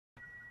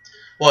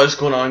What is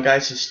going on,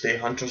 guys? It's Stay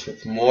Hunters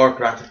with more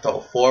Grand Theft Auto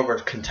 4. We're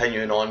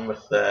continuing on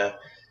with the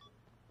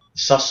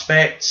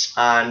suspects,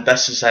 and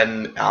this is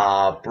in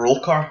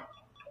Broker,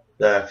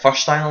 the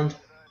first island.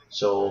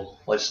 So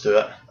let's do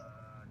it.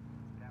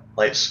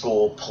 Let's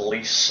go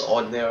police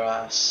on their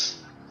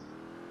ass,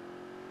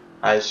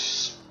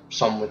 as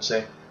some would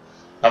say.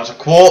 That was a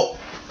quote.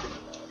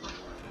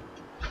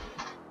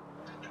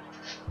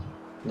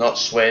 Not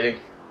swearing.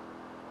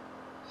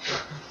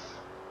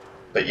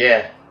 But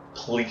yeah,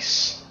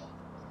 police.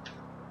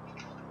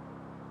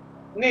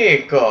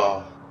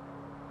 Nico,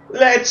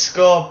 let's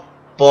go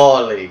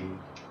bowling.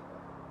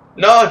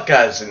 No,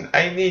 cousin,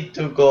 I need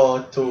to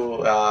go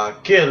to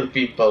kill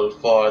people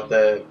for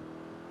the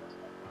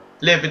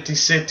Liberty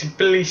City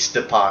Police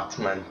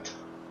Department.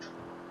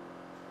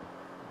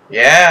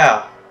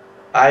 Yeah,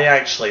 I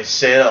actually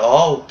said it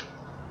all.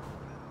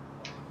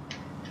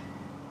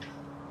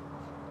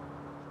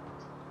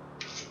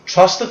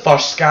 Trust the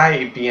first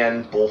guy to be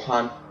in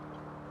Bohan.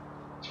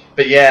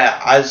 But yeah,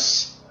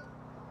 as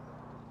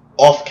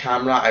off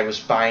camera, I was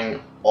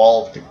buying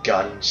all of the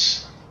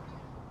guns,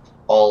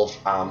 all of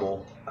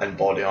ammo and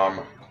body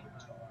armor.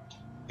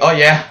 Oh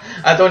yeah,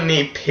 I don't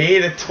need to pay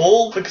the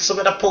toll because I'm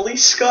in a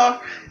police car.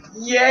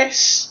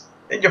 Yes,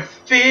 in your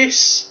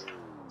face.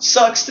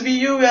 Sucks to be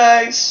you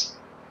guys.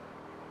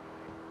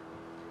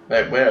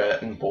 Right, where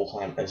in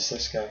Bohan is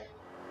this guy?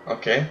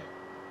 Okay.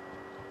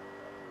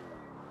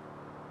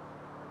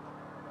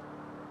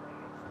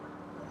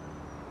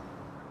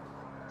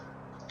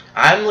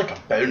 I'm like a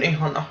bounty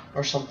hunter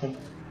or something,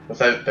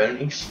 without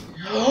bounties.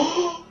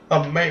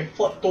 I might have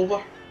flipped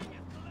over.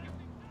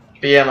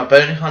 But yeah, I'm a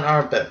bounty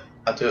hunter, but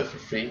I do it for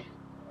free.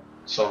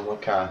 So I'm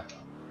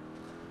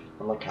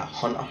like a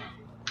hunter.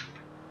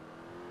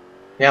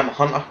 Yeah, I'm a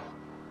hunter.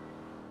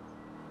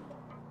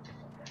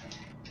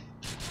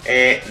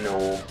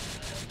 No.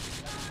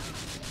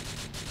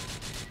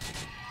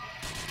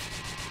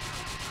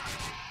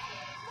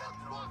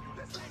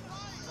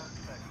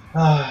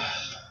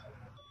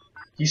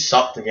 He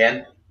sucked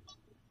again.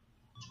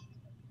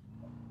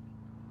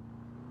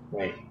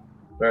 Wait,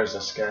 where is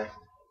this guy?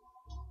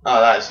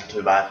 Oh, that isn't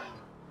too bad.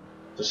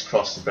 Just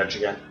cross the bridge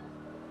again.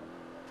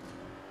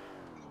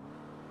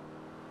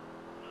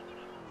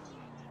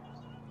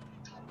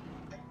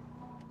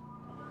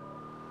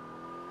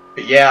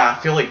 But yeah,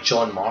 I feel like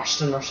John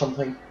Marston or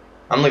something.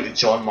 I'm like the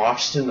John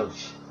Marston of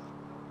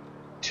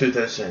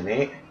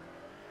 2008.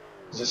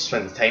 Is this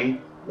when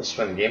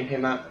the game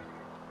came out?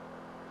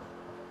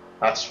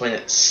 That's when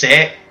it's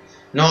set,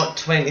 not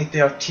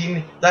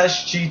 2013.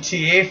 That's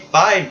GTA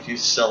 5, you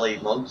silly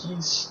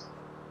monkeys.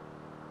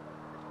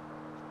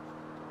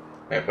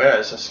 Wait, where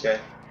is this guy?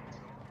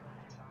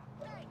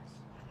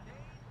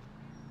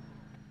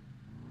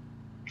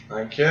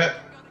 Thank you.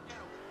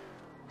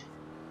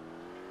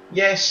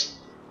 Yes.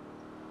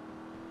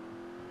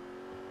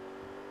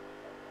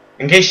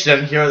 In case you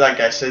didn't hear, that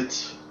guy said,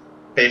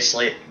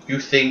 basically, you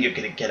think you're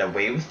gonna get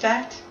away with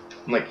that?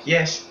 I'm like,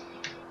 yes.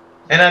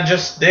 And I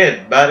just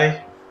did, buddy.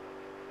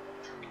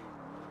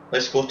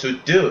 Let's go to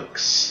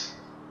Duke's.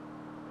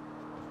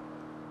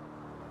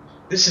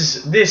 This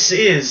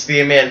is the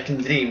American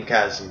dream,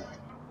 cousin.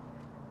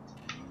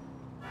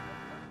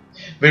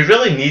 We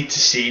really need to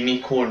see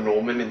Nico and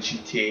Roman in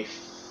GTA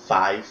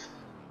 5.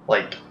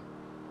 Like,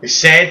 they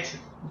said,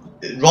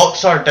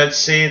 Rockstar did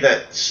say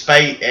that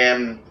despite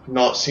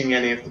not seeing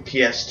any of the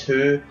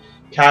PS2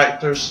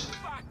 characters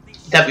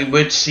that we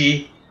would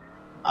see,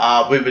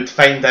 we would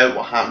find out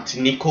what happened to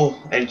Nico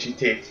in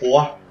GTA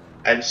 4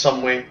 in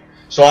some way.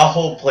 So I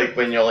hope, like,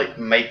 when you're like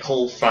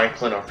Michael,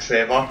 Franklin or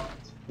Trevor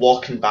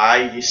walking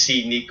by, you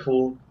see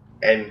Nico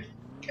and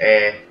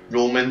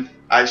Roman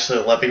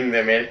actually living the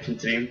American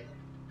dream,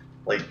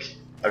 like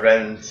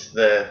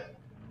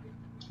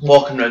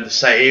walking around the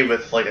city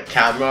with like a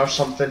camera or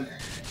something,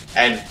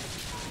 and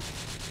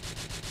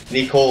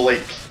Nico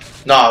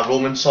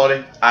Roman,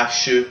 sorry,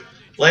 asks you,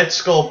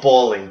 let's go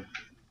bowling.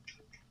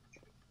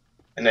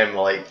 And then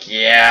we're like,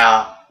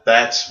 yeah,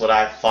 that's what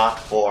I fought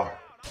for.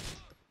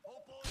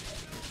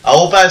 I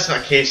hope that's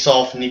not a case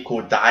of Nico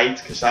died,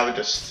 because that'd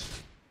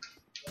just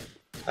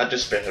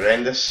be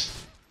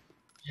horrendous.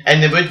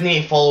 And they would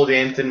need to follow the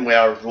ending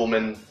where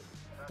Roman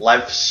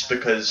lives,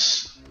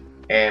 because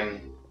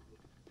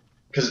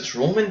it's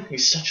Roman,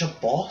 he's such a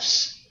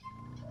boss.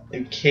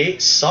 And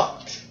Kate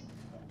sucked.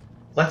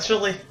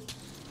 Literally.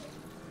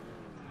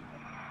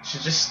 She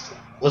just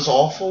was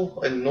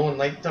awful and no one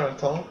liked her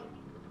at all.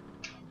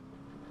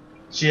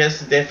 She is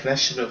the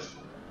definition of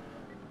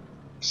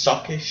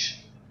suckish.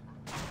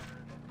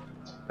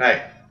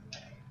 Right.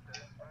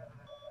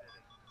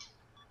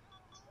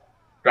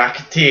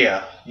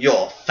 Racketeer,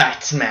 you're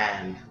fat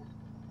man.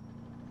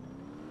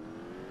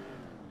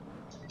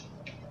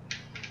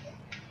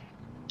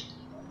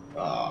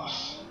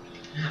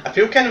 I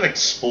feel kind of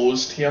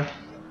exposed here.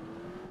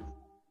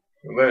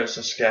 Where is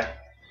this guy?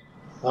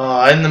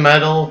 In the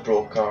middle,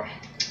 Broker.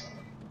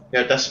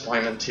 Your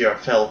disappointment to your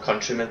fellow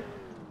countrymen.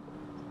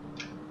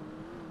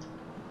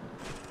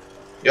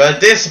 You're a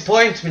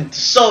disappointment to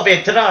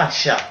Soviet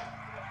Russia.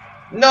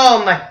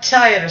 No, my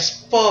tire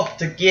is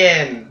popped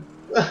again.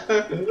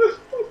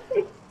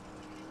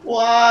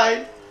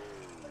 Why?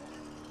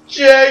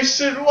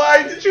 Jason,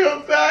 why did you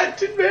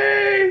abandon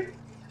me?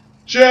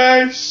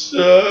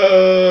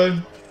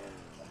 Jason!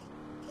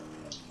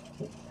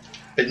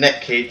 But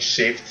Nick Cage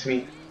saved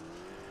me.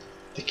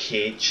 The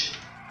cage.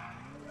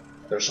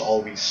 There's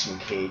always some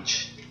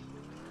cage.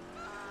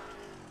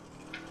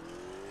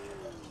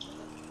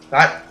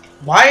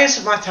 Why is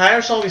it my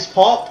tires always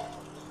pop?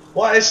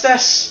 What is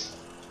this?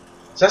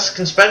 Is this a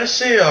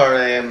conspiracy or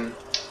am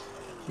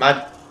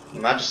I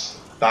just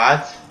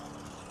bad?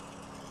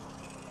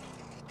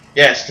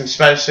 Yes,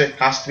 conspiracy,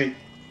 has to be.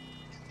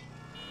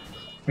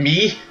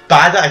 Me?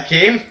 Bad at a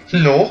game?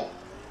 No.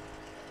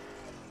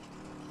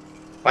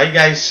 Why you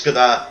guys got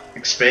that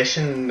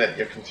expression that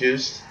you're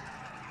confused?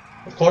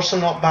 Of course I'm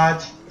not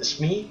bad,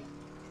 it's me.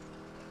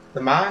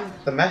 The man,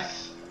 the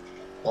myth,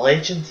 the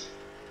legend,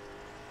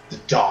 the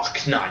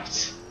Dark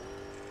Knight.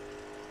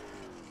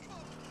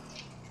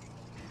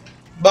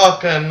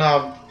 Fucking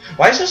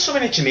why is there so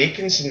many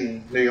Jamaicans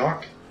in New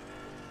York?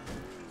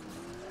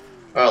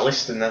 Or at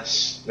least in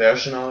this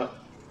version of it.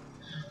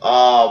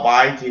 Oh,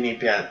 why do you need to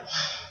be a...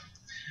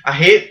 I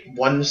hate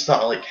ones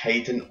that are like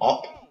hiding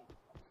up.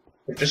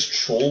 They're just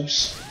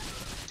trolls.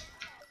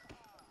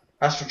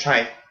 That's for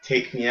trying to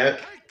take me out.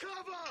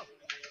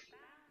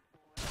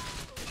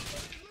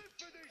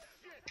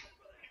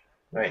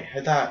 Right,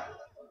 hit that.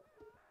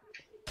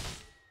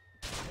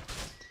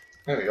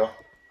 There we go.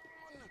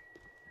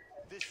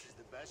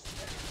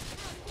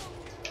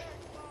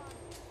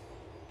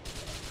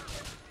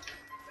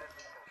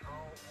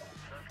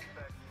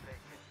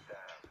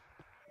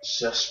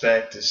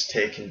 Suspect is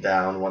taken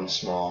down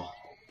once more.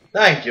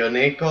 Thank you,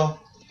 Nico.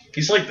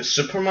 He's like the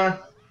Superman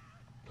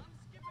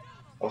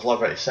of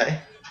Liberty City.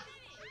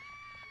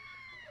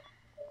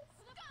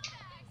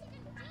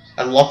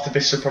 I'd love to be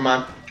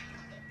Superman.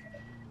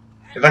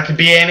 If I could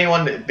be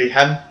anyone, it'd be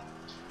him.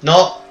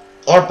 Not,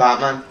 or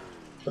Batman.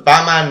 But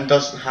Batman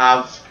doesn't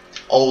have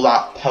all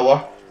that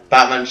power.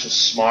 Batman's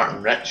just smart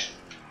and rich.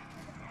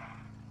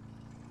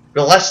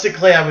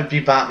 Realistically, I would be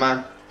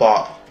Batman,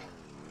 but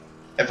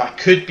if I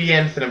could be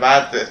anything, if I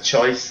had the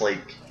choice,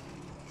 like,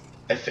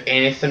 if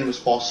anything was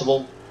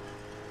possible,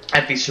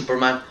 I'd be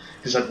Superman,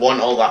 because I'd want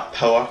all that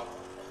power.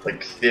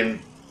 Like,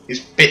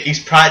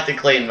 he's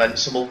practically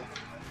invincible.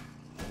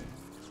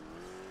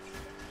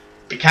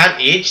 He can't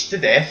age to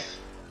death,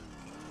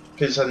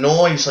 because I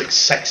know he's like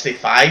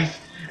 65,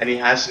 and he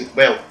hasn't,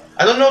 well,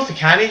 I don't know if he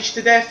can age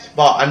to death,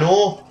 but I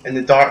know in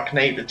The Dark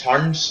Knight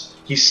Returns,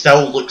 he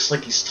still looks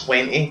like he's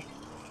 20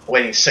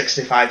 when he's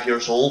 65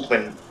 years old,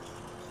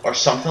 or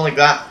something like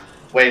that,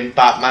 when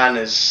Batman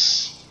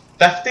is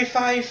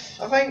 55,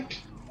 I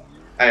think.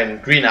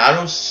 And Green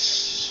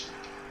Arrow's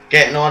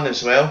getting on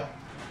as well.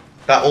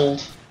 That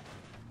old.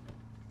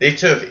 They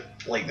two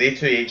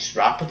aged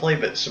rapidly,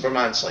 but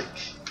Superman's like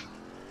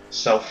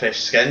still fresh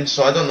skin,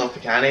 so I don't know if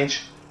he can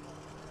age.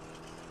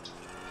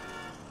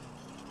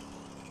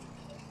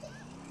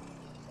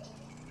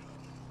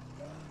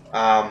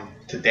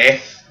 To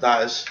death,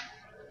 that is.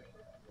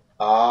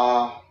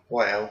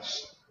 What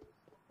else?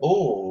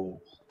 Oh,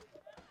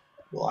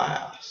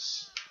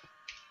 glass.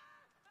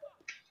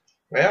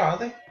 Where are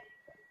they?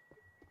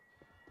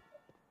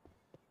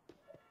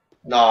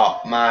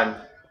 Nah,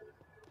 man.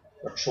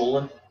 They're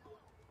trolling.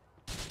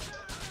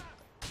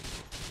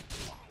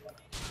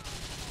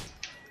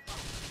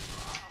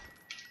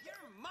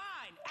 You're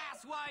mine,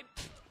 asswipe.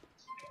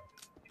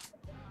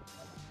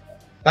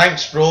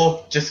 Thanks,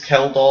 bro. Just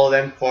killed all of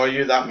them for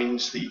you. That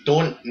means that you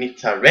don't need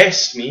to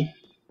arrest me,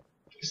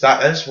 because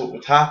that is what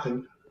would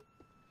happen.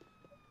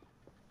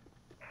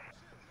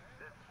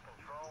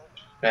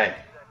 Right.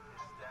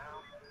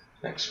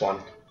 Next one.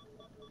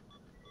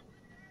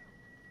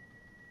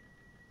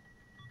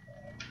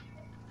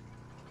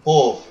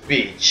 Oh,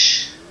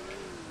 beach.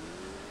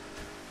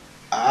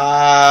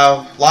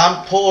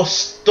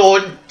 Lamppost,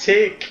 don't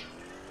take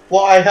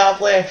what I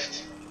have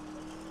left.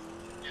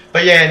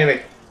 But yeah,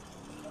 anyway.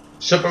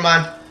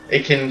 Superman,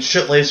 he can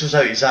shoot lasers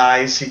out his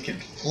eyes, he can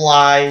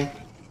fly,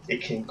 he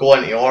can go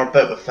into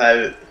orbit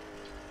without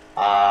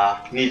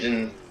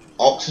needing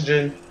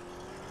oxygen.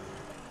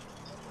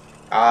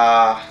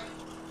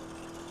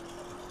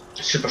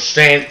 Super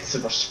strength,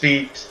 super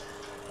speed.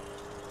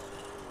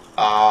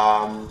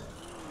 I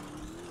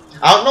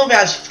don't know if it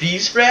has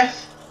freeze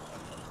breath.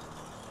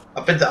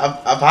 I've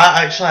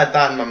actually had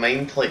that in my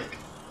mind. Like,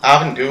 I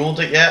haven't googled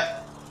it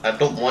yet. I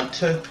don't want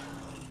to.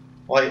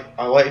 I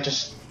want to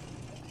just.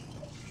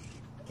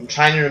 I'm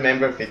trying to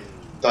remember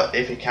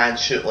if he can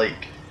shoot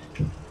like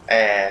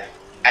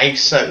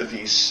ice out of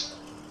his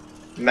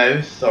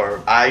mouth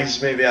or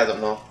eyes. Maybe, I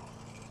don't know.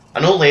 I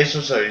know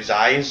lasers are his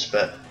eyes,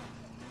 but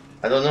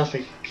I don't know if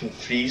he can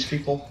freeze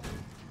people.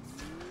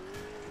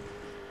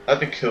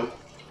 That'd be cool.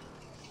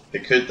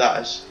 If he could,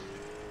 that is.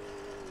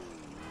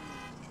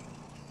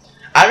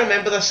 I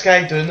remember this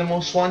guy doing the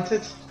Most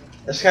Wanted.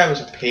 This guy was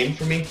a pain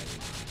for me.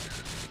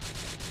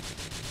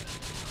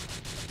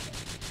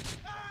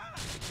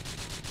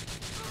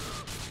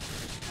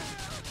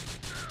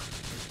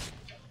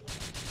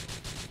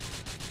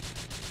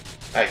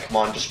 Right, come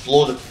on, just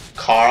blow the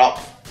car up.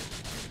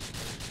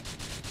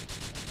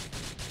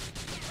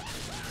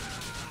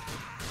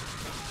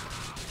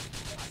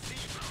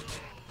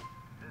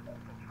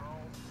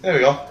 There we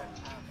go.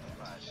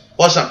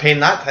 Wasn't a pain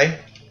that time.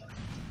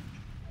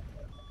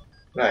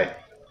 Right.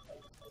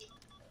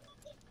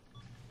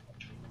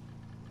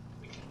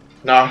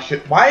 Now,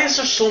 why is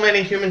there so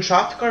many human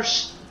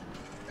traffickers?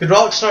 Could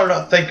Rockstar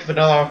not think of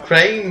another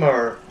crime,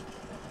 or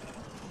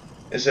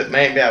is it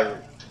maybe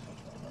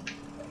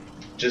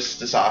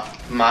just is that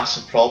a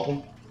massive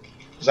problem?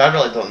 Because I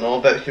really don't know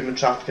about human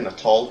trafficking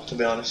at all, to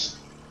be honest.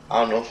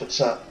 I don't know if it's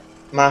a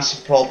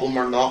massive problem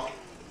or not.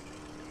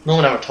 No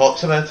one ever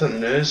talks about it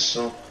in the news,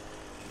 so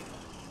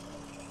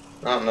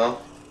I don't know.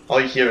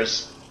 All you hear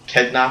is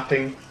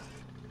kidnapping,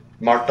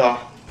 murder,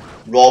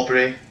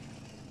 robbery,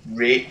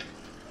 rape,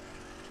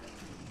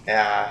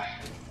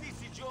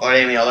 or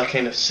any other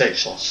kind of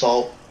sexual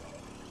assault.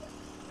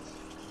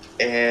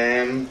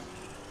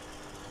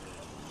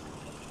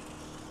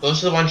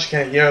 Those are the ones you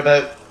kind of hear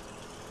about.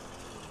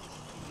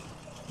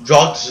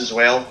 Drugs as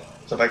well,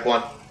 it's a big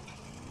one.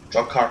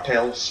 Drug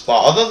cartels,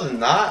 but other than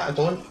that, I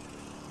don't.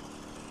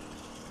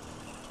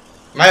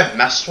 Might have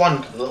missed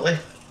one completely,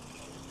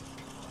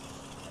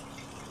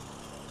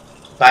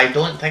 but I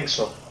don't think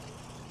so.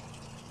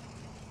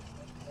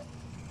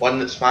 One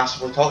that's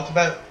massively talked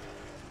about.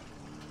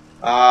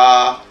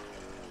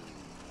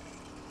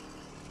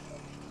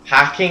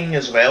 Hacking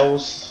as well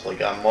is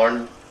like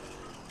a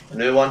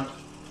new one,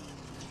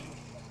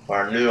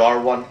 or a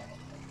newer one.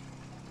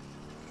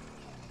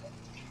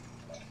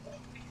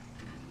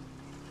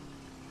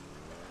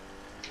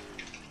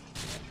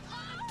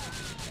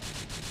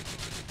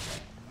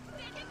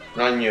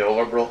 Run you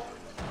over, bro.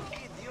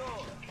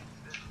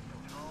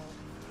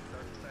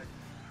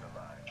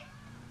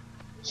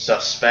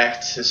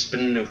 Suspect has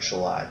been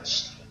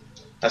neutralized.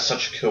 That's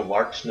such a cool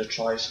word,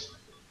 neutralized.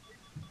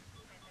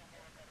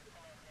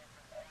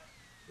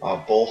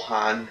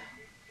 Bohan.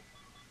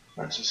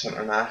 That's just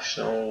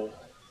international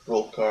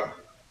broker.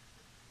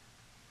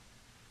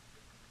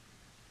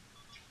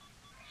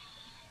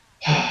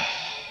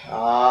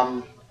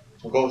 I'll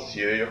go with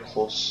you, you're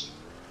close.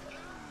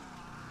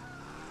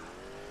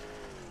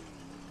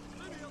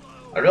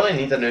 I really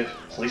need a new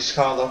police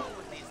car though.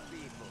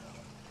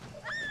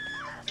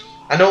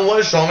 I know what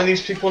is wrong with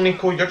these people,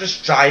 Nico. You're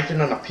just driving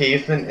on a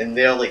pavement and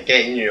they're like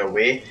getting you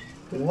away.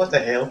 I mean, what the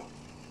hell?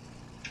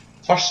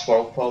 First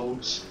world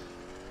problems.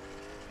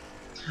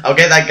 I'll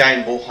get that guy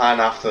in Bohan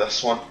after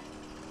this one.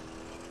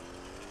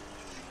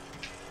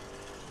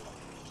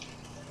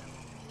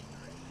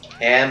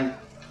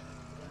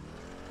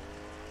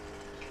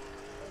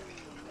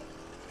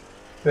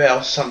 Who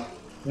else?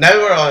 Now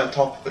we're on the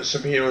topic about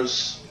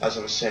superheroes, as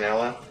I was saying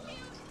earlier.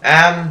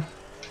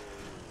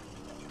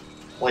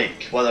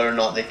 Like whether or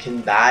not they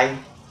can die.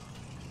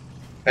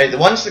 Right, the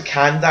ones that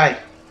can die.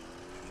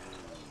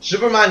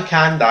 Superman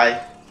can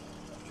die,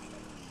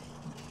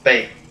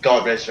 but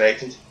got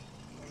resurrected.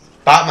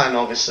 Batman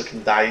obviously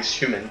can die, he's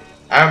human.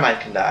 Iron Man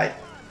can die.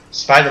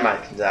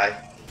 Spider-Man can die.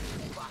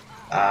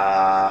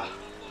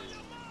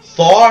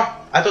 Thor?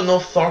 I don't know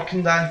if Thor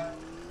can die.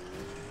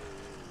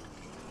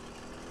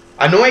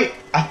 I know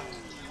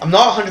I'm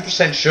not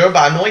 100% sure,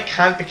 but I know he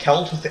can't be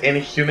killed with any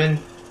human-made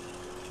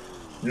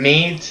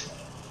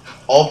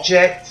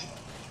object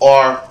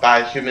or by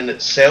a human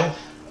itself.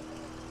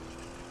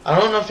 I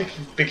don't know if he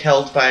can be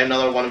killed by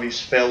another one of his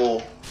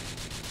fellow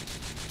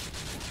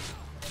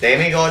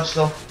demigods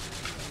though.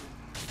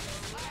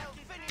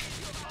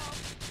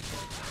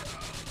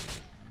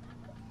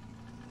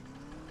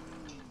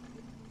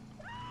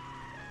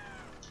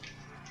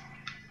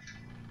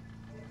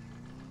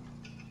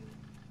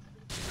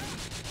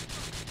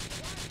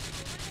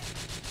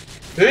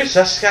 Who is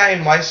this guy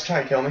and why is he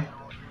trying to kill me?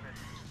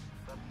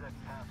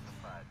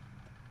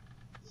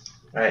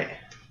 Right.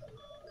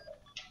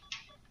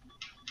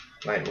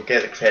 Right, we'll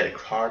get the credit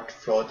card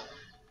fraud.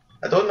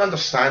 I don't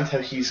understand how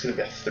he's going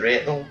to be a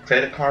threat though,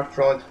 credit card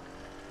fraud.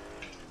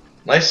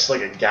 Unless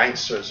like a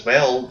gangster as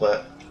well,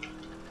 but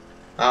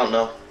I don't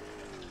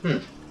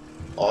know.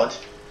 Odd.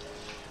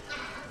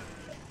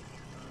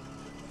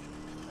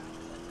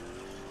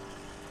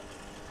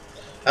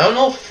 I don't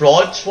know if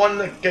fraud's one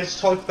that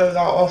gets talked about that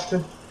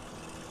often.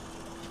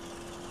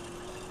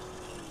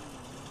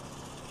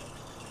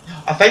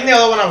 I think the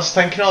other one I was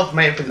thinking of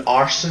might have been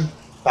arson,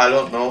 but I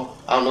don't know.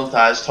 I don't know if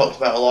that is talked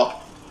about a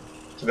lot,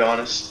 to be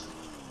honest.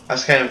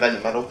 That's kind of in the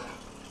middle.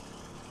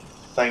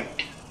 I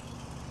think.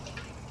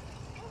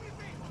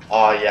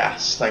 Oh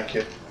yes, thank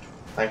you.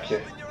 Thank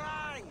you.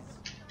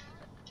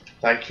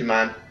 Thank you,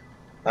 man.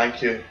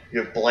 Thank you.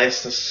 You've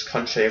blessed this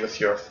country with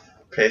your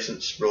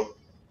presence, bro.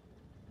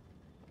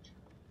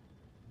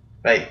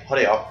 Right,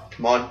 hurry up.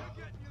 Come on.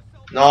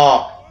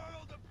 No!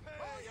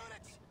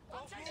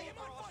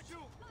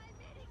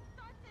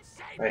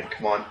 Right,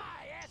 come on.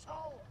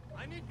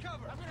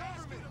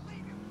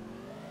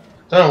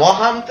 Don't know what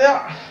happened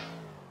there.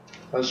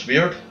 That was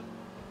weird.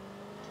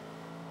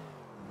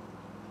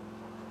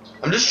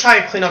 I'm just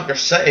trying to clean up your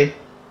city.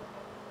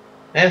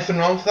 Anything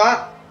wrong with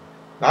that?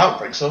 No, I don't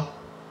think so.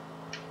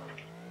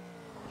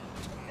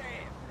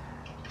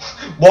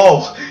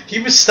 Whoa, he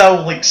was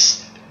still like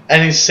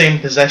in his same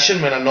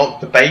position when I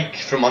knocked the bike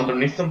from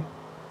underneath him.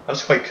 That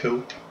was quite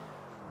cool.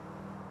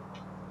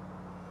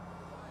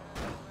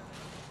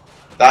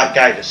 That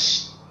guy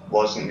just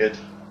wasn't good.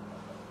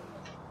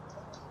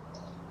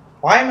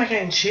 Why am I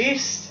getting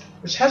chased?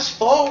 It's his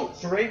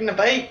fault for riding a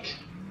bike.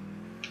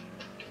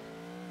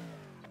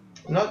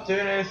 I'm not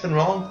doing anything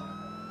wrong.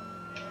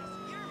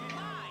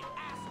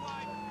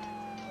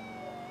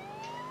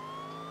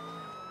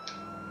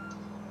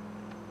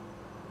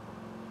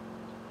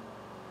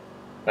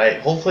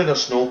 Right, hopefully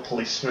there's no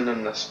policemen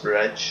on this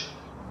bridge.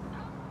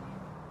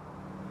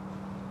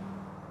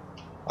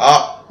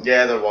 Ah,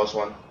 yeah, there was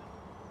one.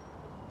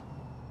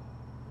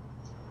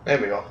 There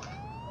we go.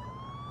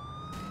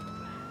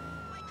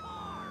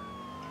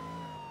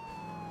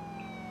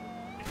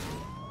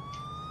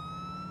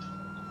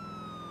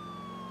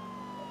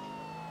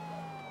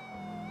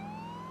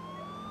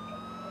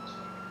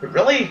 But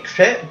really,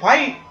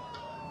 why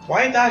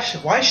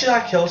should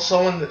I kill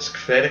someone that's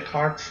credit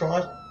card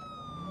fraud?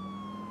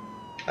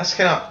 That's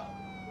kind of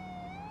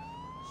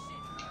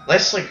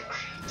less like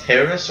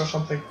terrorists or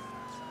something.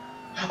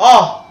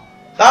 Oh,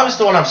 that was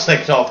the one I was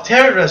thinking of.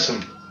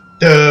 Terrorism.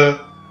 Duh.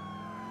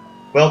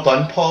 Well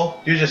done,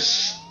 Paul. You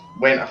just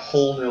went a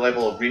whole new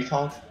level of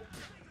retard.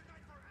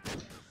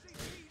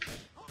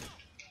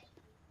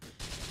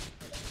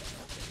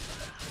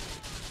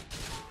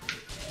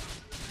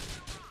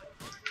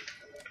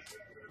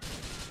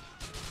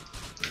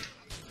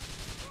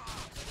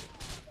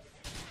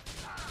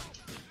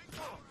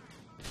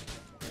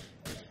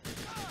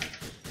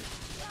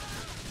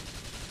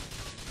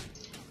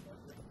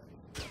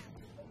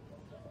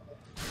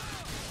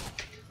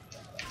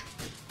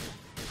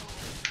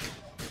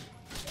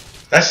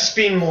 This has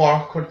been more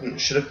awkward than it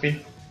should have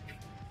been.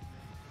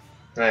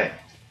 Right,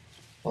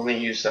 let me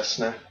use this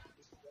now.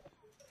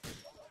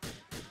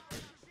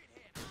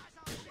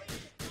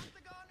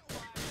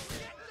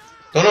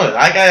 Don't know who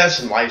that guy is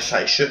and why he's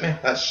trying to shoot me.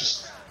 That's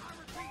just...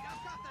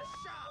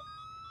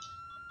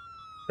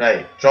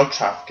 Right, drug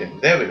trafficking.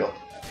 There we go.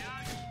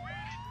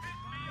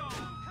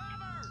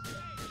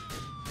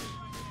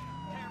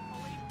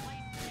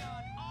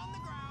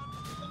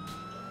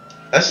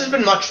 This has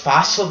been much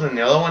faster than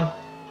the other one.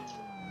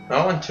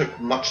 That one took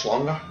much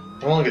longer.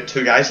 I've only got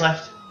 2 guys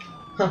left.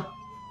 Huh.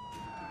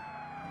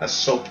 That's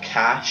so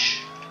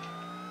cash.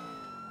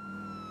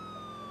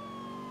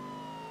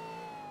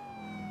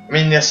 I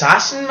mean, the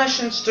assassin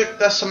missions took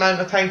this amount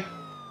of time.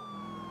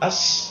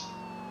 That's...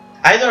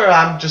 Either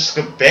I'm just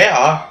got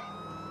better,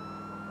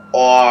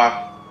 or...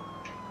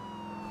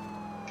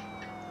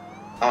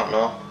 I don't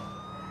know.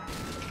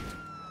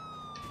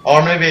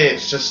 Or maybe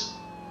it's just...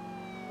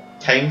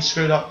 time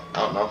screwed up. I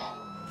don't know.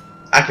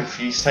 I can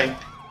freeze time.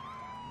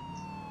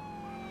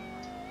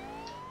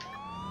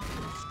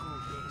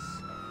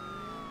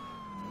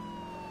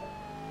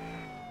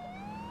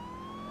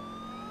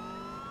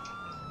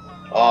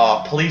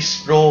 Oh,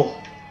 police bro.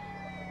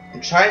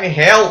 I'm trying to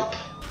help.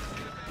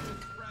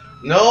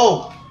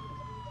 No.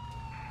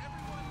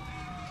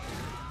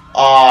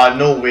 Oh,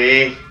 no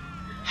way.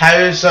 How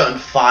is it on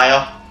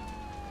fire?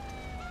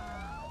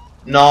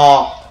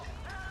 No.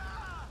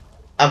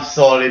 I'm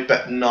sorry,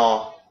 but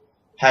no.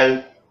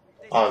 How?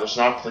 Oh, there's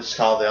another police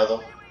car there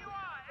though.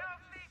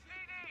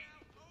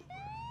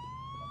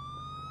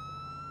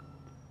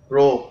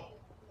 Bro.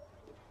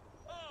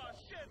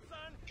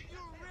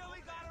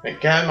 Right,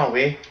 get out of my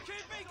way.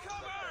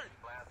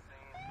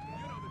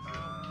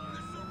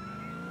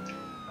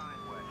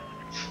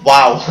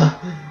 Wow.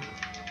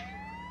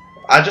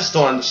 I just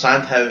don't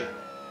understand how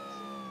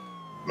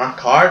my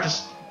car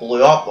just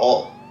blew up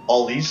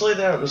all easily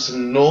there. It was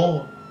in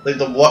no... Like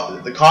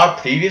the car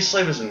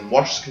previously was in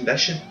worse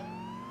condition.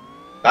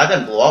 That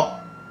didn't blow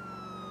up.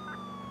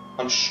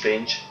 I'm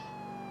strange.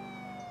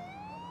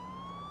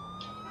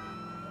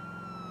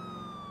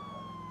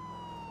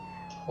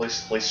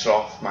 Police are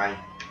off my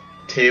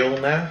tail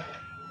now.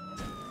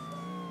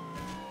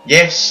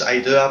 Yes, I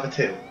do have a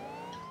tail.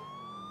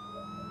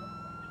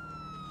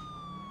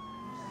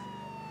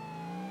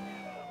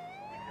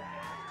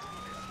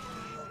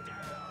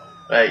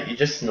 Right, you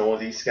just know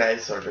these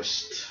guys are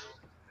just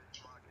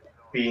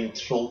being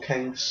troll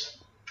kings.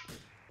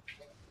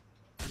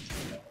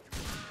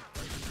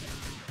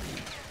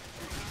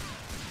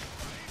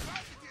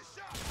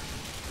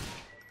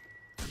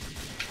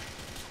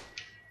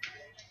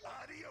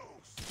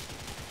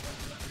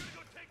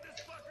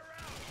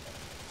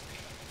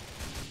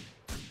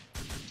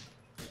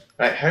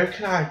 Right, how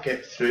can I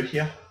get through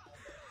here?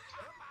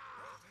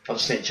 I'll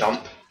just need to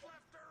jump.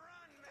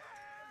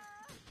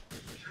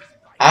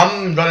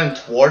 I'm running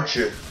towards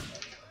you.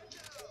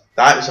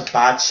 That is a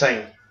bad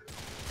sign.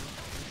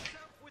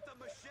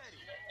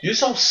 You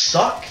all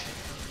suck.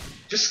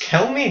 Just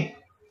kill me.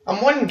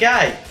 I'm one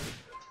guy.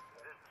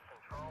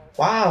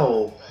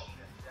 Wow.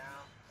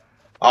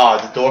 Ah,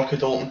 the door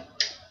could open.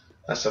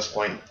 That's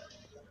disappointing.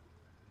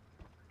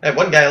 Hey,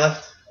 one guy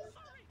left.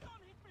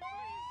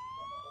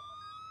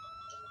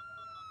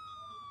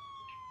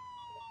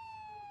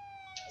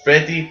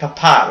 Freddy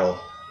Paparo.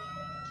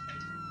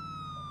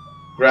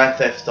 Grand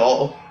Theft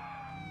Auto.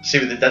 See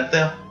what they did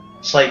there?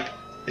 It's like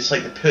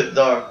they put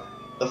the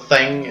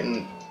thing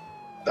in.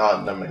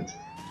 Oh, never mind.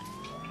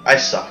 I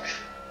suck.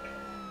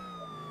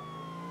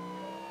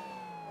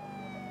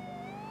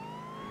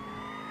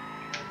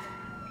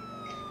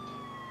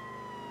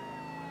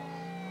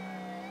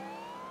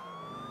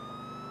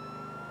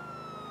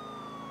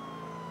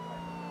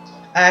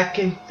 I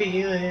can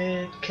feel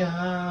it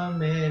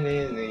coming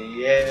in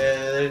the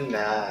air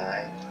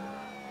tonight.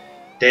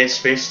 Dead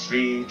Space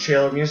 3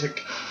 trailer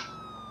music.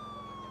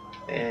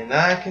 And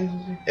I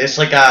can. It's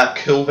like a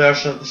cool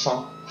version of the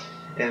song.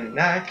 And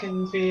I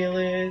can feel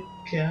it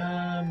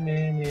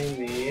coming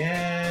in the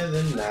air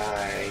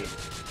tonight.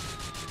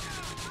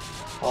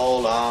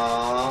 Hold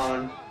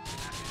on.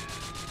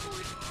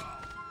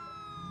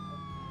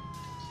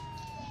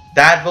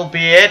 That will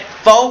be it,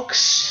 folks.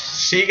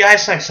 See you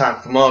guys next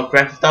time for more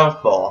Grand Theft Auto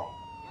 4.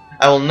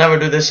 I will never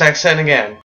do this accent again.